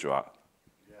figured you out.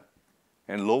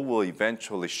 And Lord will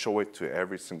eventually show it to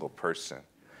every single person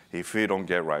if we don't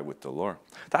get right with the Lord.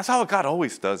 That's how God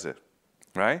always does it,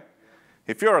 right?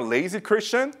 If you're a lazy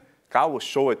Christian, God will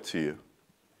show it to you.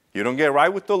 You don't get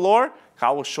right with the Lord,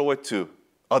 God will show it to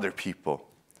other people.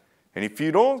 And if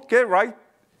you don't get right,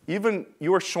 even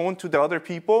you are shown to the other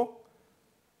people,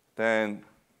 then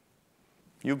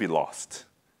you'll be lost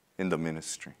in the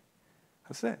ministry.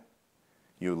 That's it.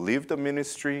 You leave the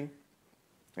ministry,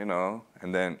 and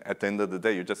then at the end of the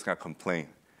day, you're just going to complain.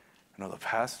 The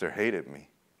pastor hated me,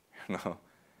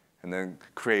 and then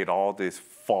create all these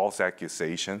false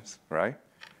accusations, right?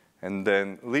 and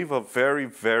then live a very,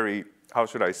 very, how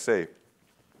should I say,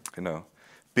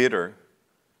 bitter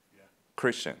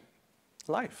Christian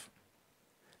life.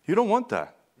 You don't want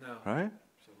that, No. right?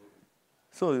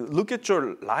 So look at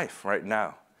your life right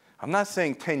now. I'm not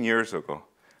saying 10 years ago.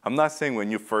 I'm not saying when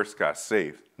you first got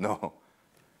saved. No.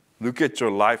 Look at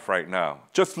your life right now.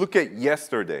 Just look at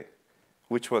yesterday,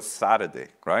 which was Saturday,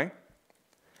 right?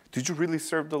 Did you really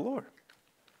serve the Lord?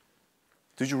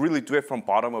 Did you really do it from the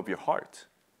bottom of your heart?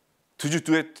 Did you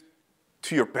do it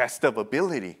to your best of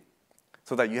ability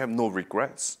so that you have no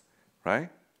regrets, right?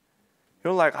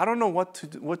 You're like, I don't know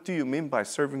what do you mean by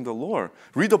serving the Lord?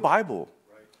 Read the Bible,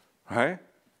 right?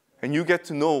 And you get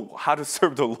to know how to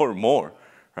serve the Lord more,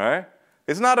 right?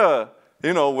 It's not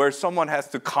where someone has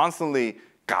to constantly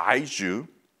guide you.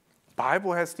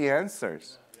 Bible has the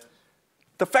answers.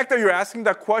 The fact that you're asking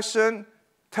that question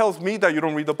tells me that you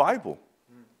don't read the Bible.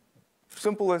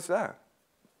 Simple as that.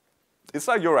 It's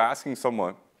like you're asking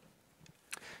someone,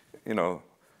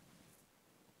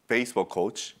 baseball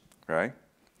coach, right,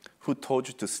 who told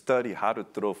you to study how to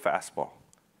throw fastball,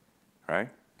 right?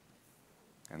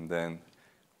 And then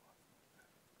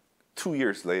 2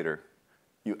 years later,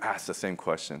 you ask the same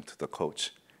question to the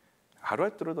coach. How do I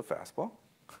throw the fastball?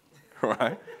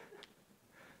 Right?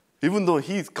 Even though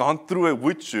he's gone through it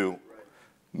with you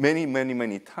many, many,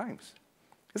 many times.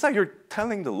 It's like you're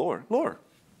telling the Lord, Lord,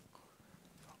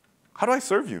 how do I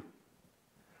serve you?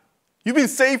 You've been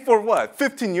saved for what,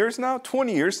 15 years now,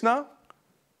 20 years now?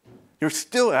 You're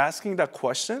still asking that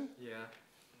question? Yeah.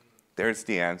 There's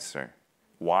the answer.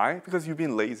 Why? Because you've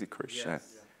been lazy Christian.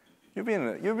 Yes. You've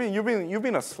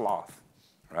been a sloth,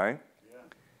 right?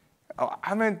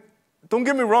 I mean, don't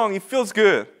get me wrong, it feels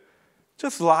good.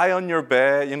 Just lie on your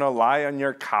bed, lie on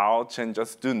your couch and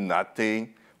just do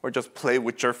nothing, or just play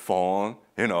with your phone,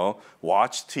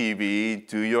 watch TV,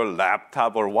 do your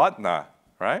laptop or whatnot,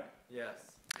 right? Yes.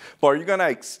 But are you gonna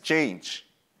exchange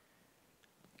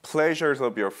pleasures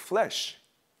of your flesh,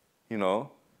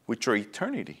 with your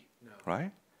eternity, No.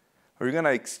 right? Are you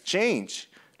gonna exchange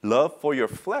love for your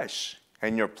flesh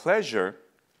and your pleasure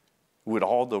with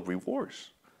all the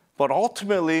rewards? But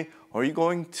ultimately, are you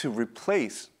going to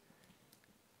replace,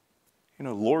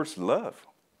 Lord's love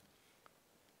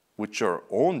with your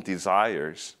own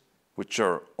desires, with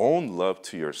your own love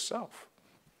to yourself?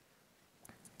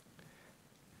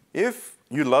 If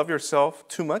you love yourself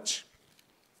too much,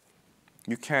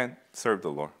 you can't serve the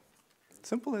Lord.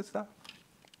 Simple as that.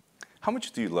 How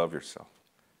much do you love yourself?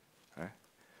 Right?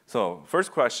 So,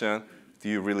 first question, do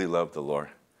you really love the Lord?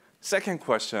 Second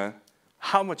question,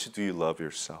 how much do you love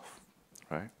yourself?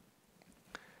 Right?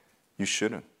 You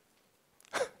shouldn't.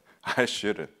 I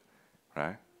shouldn't.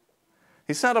 Right?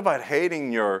 It's not about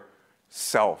hating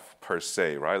yourself per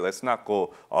se, right? Let's not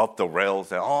go off the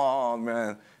rails and, oh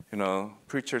man,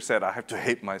 preacher said I have to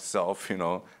hate myself,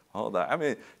 all that. I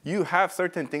mean, you have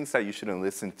certain things that you shouldn't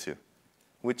listen to,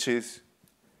 which is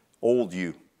old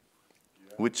you,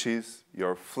 which is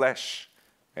your flesh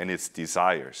and its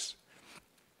desires.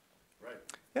 Right.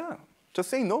 Yeah, just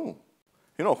say no.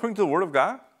 According to the Word of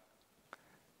God,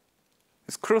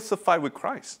 it's crucified with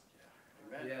Christ.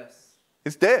 Amen. Yes.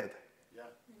 It's dead. Yeah.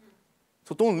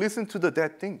 So don't listen to the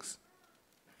dead things.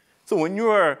 So when you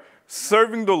are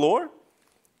serving the Lord,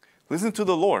 listen to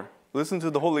the Lord. Listen to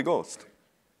the Holy Ghost.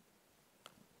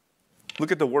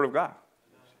 Look at the Word of God.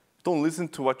 Don't listen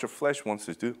to what your flesh wants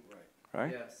to do.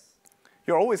 Right? Yes.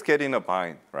 You're always getting a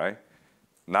bind, right?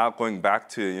 Now going back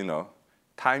to,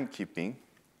 timekeeping,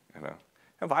 And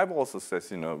the Bible also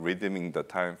says, redeeming the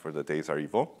time for the days are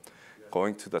evil. Yeah.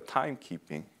 Going to the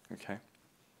timekeeping, okay?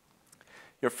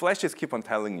 Your flesh is keep on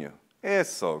telling you,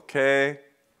 it's okay.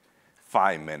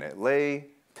 5 minutes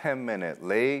late, 10 minutes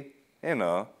late,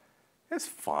 it's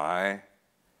fine.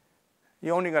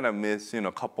 You're only gonna miss,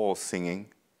 a couple of singing,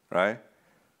 right?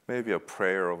 Maybe a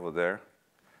prayer over there.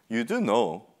 You do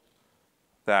know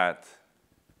that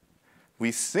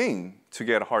we sing to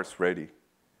get hearts ready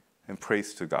and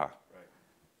praise to God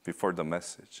before the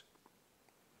message.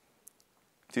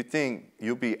 Do you think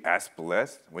you'll be as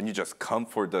blessed when you just come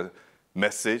for the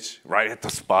message right at the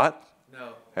spot?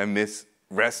 No. And miss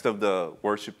rest of the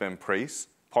worship and praise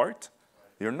part?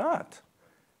 You're not.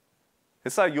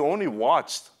 It's like you only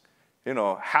watched,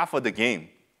 half of the game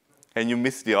and you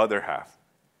missed the other half,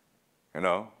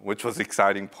 which was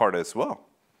exciting part as well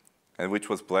and which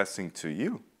was blessing to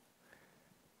you.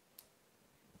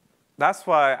 That's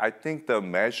why I think the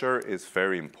measure is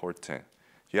very important.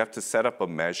 You have to set up a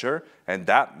measure, and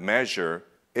that measure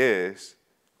is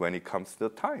when it comes to the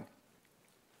time.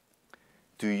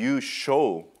 Do you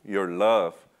show your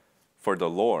love for the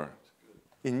Lord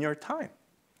in your time,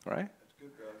 right?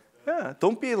 Yeah,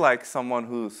 don't be like someone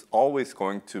who's always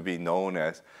going to be known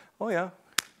as, oh yeah,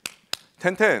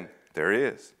 10-10, there he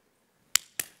is.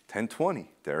 10-20,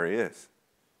 there he is,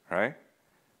 right?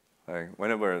 Like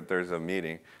whenever there's a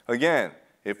meeting. Again,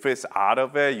 if it's out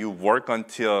of it, you work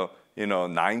until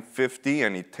 9:50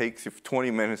 and it takes you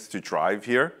 20 minutes to drive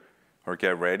here or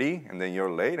get ready and then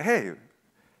you're late. Hey,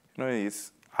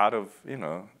 it's out of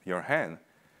your hand.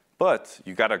 But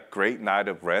you got a great night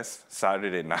of rest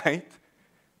Saturday night,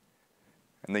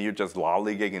 and then you're just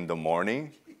lollygagging in the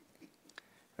morning. And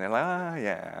they're like,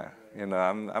 yeah,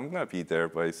 I'm gonna be there,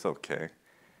 but it's okay.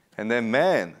 And then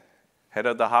man, head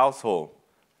of the household,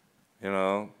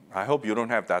 I hope you don't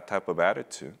have that type of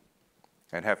attitude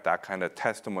and have that kind of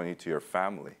testimony to your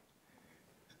family.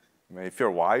 I mean, if your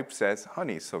wife says,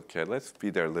 honey, it's okay, let's be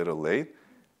there a little late,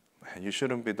 you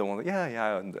shouldn't be the one,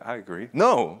 yeah, I agree.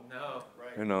 No. No.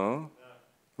 Right.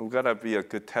 We've got to be a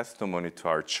good testimony to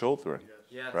our children,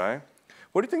 Yes. right?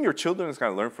 What do you think your children is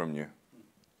going to learn from you?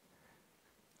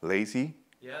 Lazy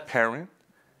Yes. parent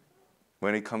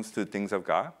when it comes to things of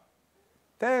God?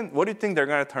 Then what do you think they're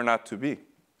going to turn out to be?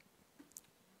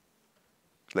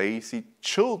 Lazy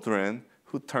children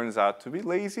who turns out to be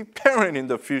lazy parent in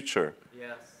the future.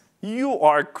 Yes. You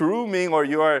are grooming, or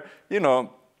you are,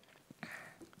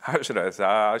 how should I say?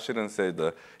 I shouldn't say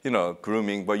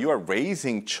grooming, but you are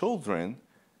raising children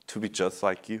to be just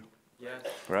like you, Yes.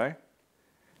 right?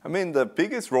 I mean, the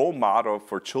biggest role model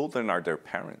for children are their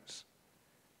parents,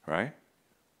 right?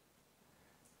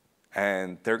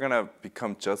 And they're going to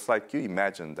become just like you.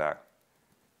 Imagine that.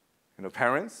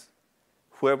 Parents,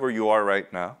 whoever you are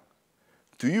right now,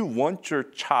 do you want your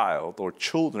child or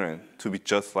children to be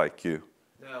just like you?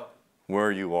 No.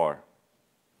 Where you are?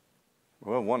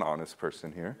 Well, one honest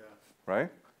person here, right?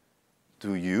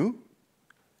 Do you?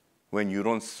 When you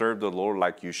don't serve the Lord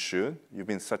like you should, you've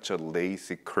been such a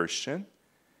lazy Christian.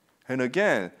 And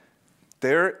again,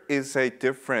 there is a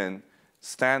different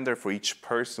standard for each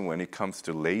person when it comes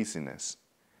to laziness,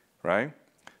 right?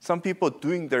 Some people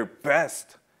doing their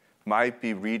best might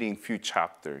be reading few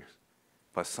chapters,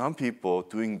 but some people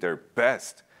doing their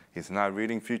best is not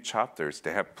reading few chapters.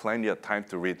 They have plenty of time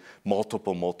to read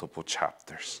multiple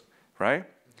chapters, right?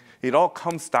 It all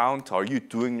comes down to, are you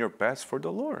doing your best for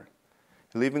the Lord?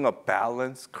 Living a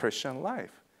balanced Christian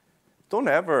life. Don't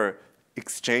ever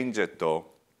exchange it, though,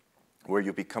 where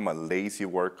you become a lazy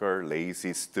worker,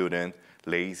 lazy student,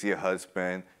 lazy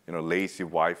husband, lazy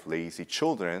wife, lazy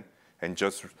children, and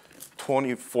just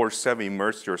 24/7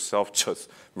 immerse yourself just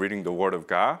reading the Word of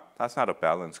God. That's not a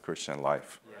balanced Christian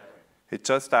life. Yeah. It's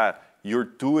just that you're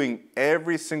doing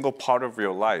every single part of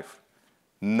your life,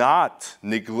 not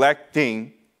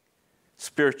neglecting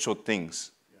spiritual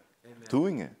things, Amen.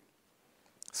 doing it.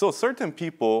 So certain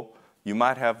people, you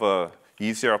might have a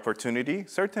easier opportunity.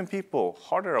 Certain people,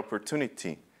 harder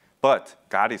opportunity. But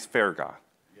God is fair God.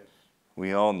 Yes.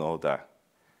 We all know that.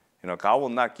 God will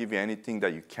not give you anything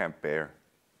that you can't bear,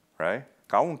 right?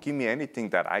 God won't give me anything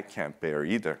that I can't bear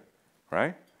either,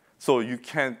 right? So you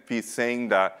can't be saying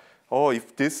that, oh,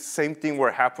 if this same thing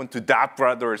were happen to that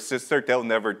brother or sister, they'll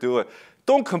never do it.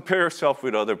 Don't compare yourself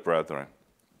with other brethren,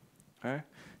 right?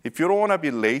 If you don't want to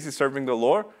be lazy serving the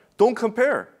Lord, don't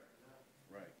compare.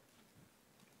 Right.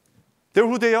 They're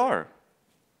who they are.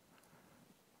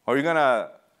 Are you going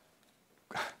to,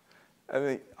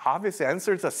 obviously, the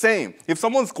answer is the same. If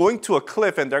someone's going to a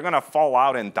cliff and they're going to fall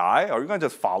out and die, are you going to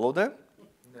just follow them?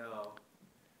 No.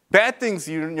 Bad things,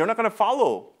 you're not going to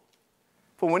follow.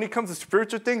 But when it comes to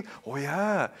spiritual things, oh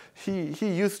yeah, he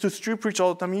used to street preach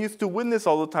all the time. He used to witness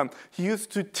all the time. He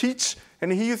used to teach,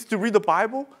 and he used to read the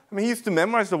Bible. He used to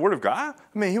memorize the Word of God.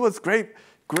 He was great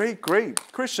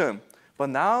Christian. But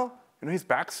now, he's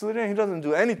backsliding and he doesn't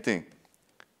do anything.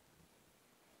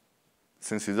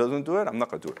 Since he doesn't do it, I'm not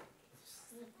going to do it.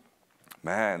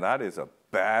 Man, that is a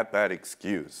bad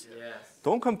excuse. Yes.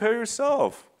 Don't compare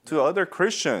yourself to other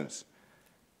Christians.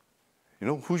 You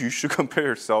know who you should compare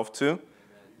yourself to?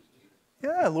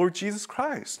 Yeah, Lord Jesus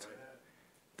Christ.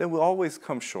 Then we always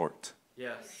come short.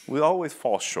 Yes. We always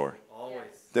fall short. Always.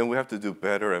 Then we have to do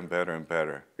better and better and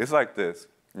better. It's like this,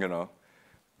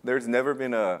 There's never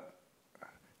been a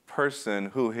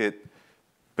person who hit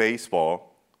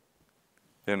baseball,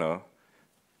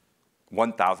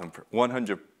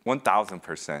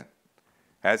 1,000%.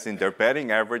 As in their batting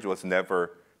average was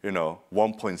never,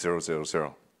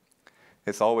 1.000.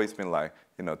 It's always been like,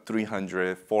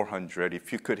 300, 400.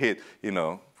 If you could hit,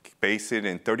 base it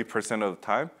in 30% of the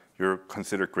time, you're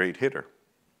considered a great hitter.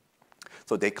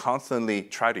 So they constantly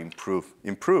try to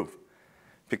improve.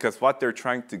 Because what they're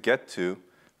trying to get to,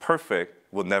 perfect,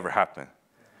 will never happen.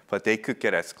 But they could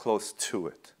get as close to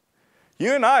it.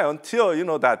 You and I,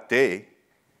 until, that day,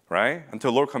 right?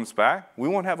 Until Lord comes back, we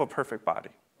won't have a perfect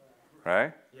body,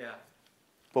 right? Yeah.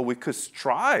 But we could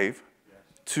strive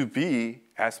to be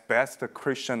as best a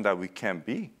Christian that we can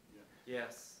be.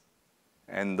 Yes.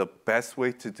 And the best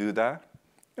way to do that,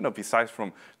 besides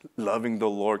from loving the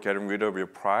Lord, getting rid of your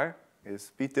pride,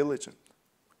 is be diligent.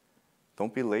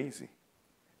 Don't be lazy.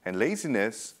 And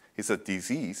laziness is a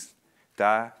disease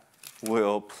that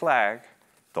will plague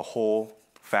the whole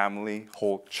family,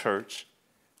 whole church,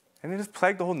 and it has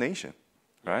plagued the whole nation,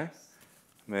 right? Yes.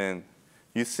 I mean,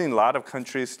 you've seen a lot of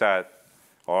countries that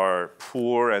are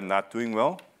poor and not doing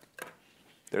well.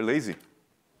 They're lazy.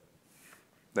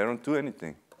 They don't do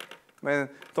anything. Man,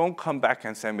 don't come back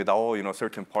and say me that,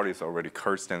 certain parties are already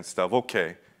cursed and stuff.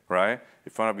 Okay, right?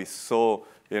 If you want to be so,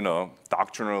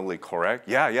 doctrinally correct,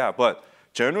 yeah. But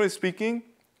generally speaking,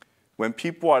 when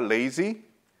people are lazy,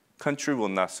 country will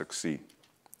not succeed.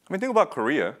 I mean, think about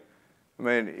Korea. I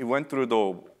mean, it went through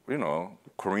the,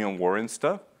 Korean War and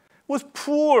stuff. It was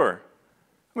poor.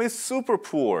 I mean, super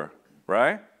poor,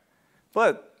 right?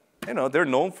 But, they're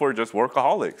known for just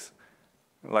workaholics.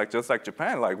 Just like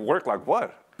Japan, work like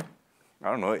what? I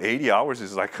don't know, 80 hours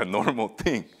is like a normal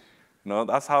thing.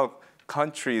 That's how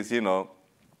countries, they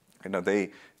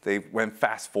went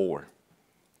fast forward.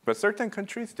 But certain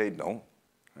countries, they don't,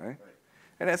 right?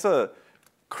 And as a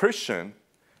Christian,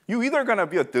 you're either going to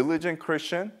be a diligent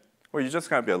Christian or you're just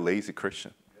going to be a lazy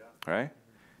Christian, right?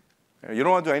 You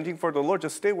don't want to do anything for the Lord,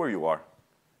 just stay where you are.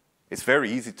 It's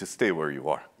very easy to stay where you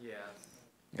are. Yes.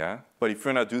 Yeah? But if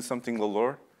you want to do something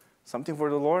for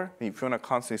the Lord, and if you want to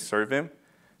constantly serve Him,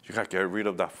 you got to get rid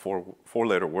of that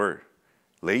four-letter word,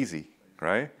 lazy,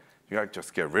 right? You got to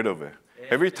just get rid of it.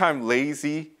 Every time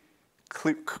lazy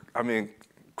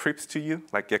creeps to you,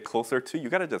 get closer to you, you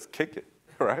got to just kick it,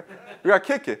 right? You got to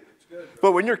kick it.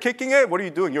 But when you're kicking it, what are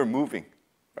you doing? You're moving,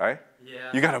 right?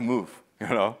 Yeah. You got to move,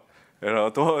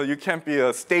 You can't be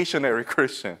a stationary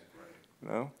Christian,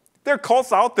 There are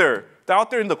cults out there. They're out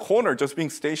there in the corner just being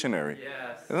stationary.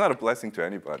 Yes. It's not a blessing to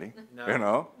anybody,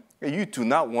 No. You do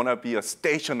not want to be a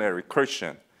stationary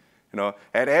Christian.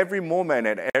 At every moment,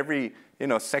 at every,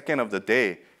 second of the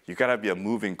day, you got to be a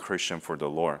moving Christian for the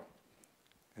Lord.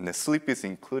 And the sleep is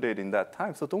included in that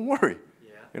time, so don't worry.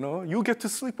 Yeah. You get to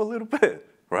sleep a little bit,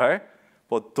 right?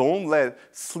 But don't let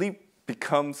sleep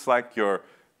becomes like your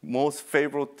most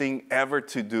favorite thing ever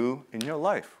to do in your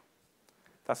life.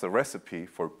 That's a recipe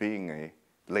for being a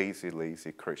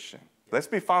lazy Christian. Let's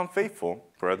be found faithful,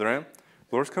 brethren.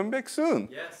 Lord's coming back soon.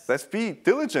 Yes. Let's be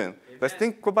diligent. Amen. Let's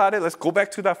think about it. Let's go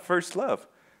back to that first love.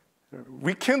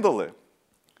 Rekindle it,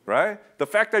 right? The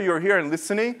fact that you're here and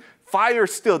listening,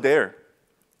 fire's still there.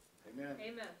 Amen.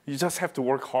 You just have to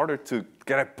work harder to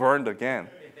get it burned again.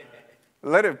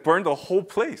 Let it burn the whole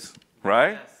place,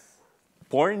 right? Yes.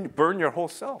 Burn your whole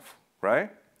self, right?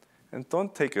 And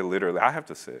don't take it literally. I have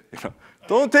to say it,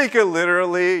 Don't take it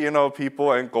literally,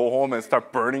 people, and go home and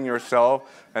start burning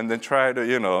yourself and then try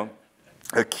to,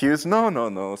 accuse.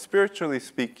 No. Spiritually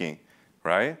speaking,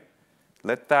 right?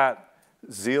 Let that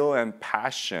zeal and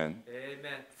passion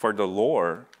Amen. for the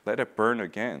Lord, let it burn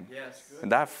again. Yes.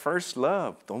 And that first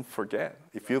love, don't forget.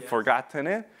 If you've forgotten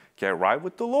it, get right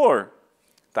with the Lord.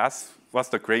 That's what's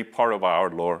the great part about our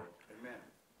Lord. Amen.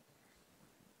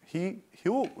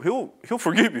 He'll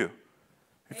forgive you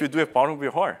if you do it bottom of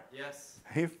your heart. Yes.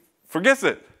 He forgets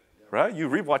it, right? You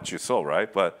reap what you sow, right?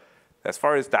 But as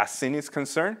far as that sin is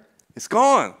concerned, it's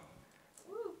gone.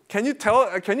 Can you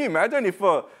imagine if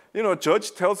a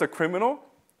judge tells a criminal,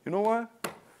 you know what?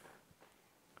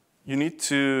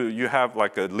 You have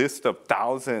like a list of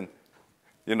 1,000,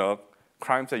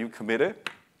 crimes that you committed.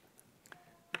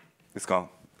 It's gone.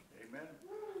 Amen.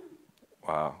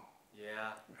 Wow.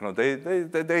 Yeah.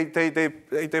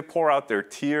 They pour out their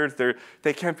tears.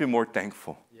 They can't be more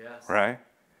thankful, Yes. right?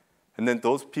 And then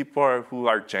those people who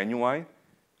are genuine,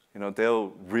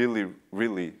 they'll really,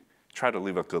 really try to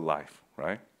live a good life,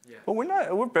 right? Yeah. But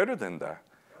we're better than that.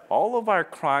 All of our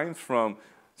crimes from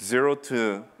 0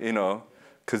 to,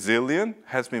 gazillion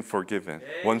has been forgiven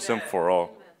once and for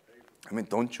all. I mean,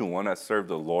 don't you want to serve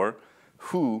the Lord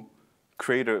who is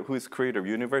creator of the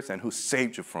universe and who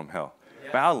saved you from hell?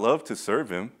 Yeah. But I love to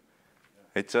serve Him.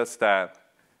 It's just that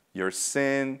your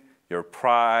sin, your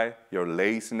pride, your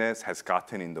laziness has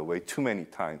gotten in the way too many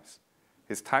times.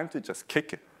 It's time to just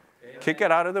kick it. Amen. Kick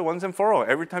it out of there once and for all.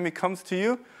 Every time He comes to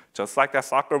you, just like that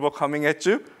soccer ball coming at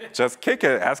you, just kick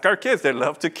it. Ask our kids, they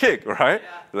love to kick, right?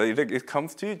 Yeah. It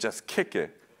comes to you, just kick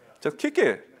it. Just kick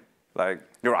it. Like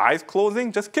your eyes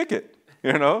closing, just kick it.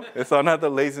 It's another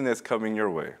laziness coming your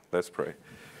way. Let's pray.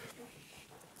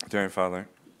 Dear Father,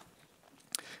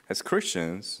 as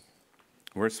Christians,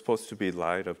 We're supposed to be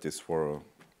light of this world.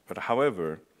 But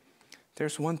however,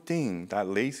 there's one thing that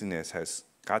laziness has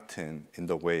gotten in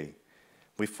the way.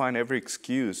 We find every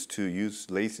excuse to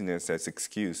use laziness as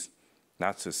excuse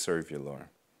not to serve you, Lord.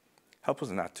 Help us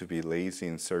not to be lazy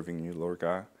in serving you, Lord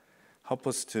God. Help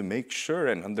us to make sure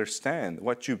and understand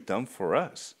what you've done for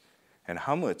us and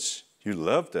how much you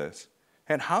loved us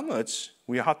and how much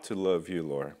we ought to love you,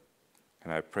 Lord.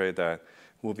 And I pray that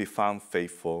we'll be found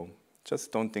faithful.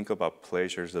 Just don't think about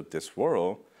pleasures of this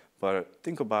world, but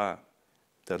think about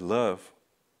the love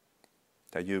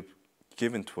that you've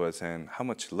given to us and how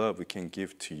much love we can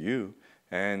give to you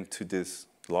and to these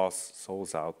lost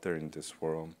souls out there in this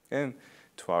world and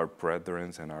to our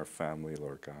brethren and our family,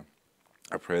 Lord God.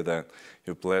 I pray that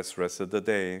you bless the rest of the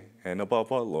day and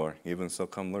above all, Lord, even so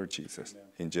come, Lord Jesus. Amen.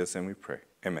 In Jesus' name we pray.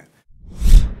 Amen.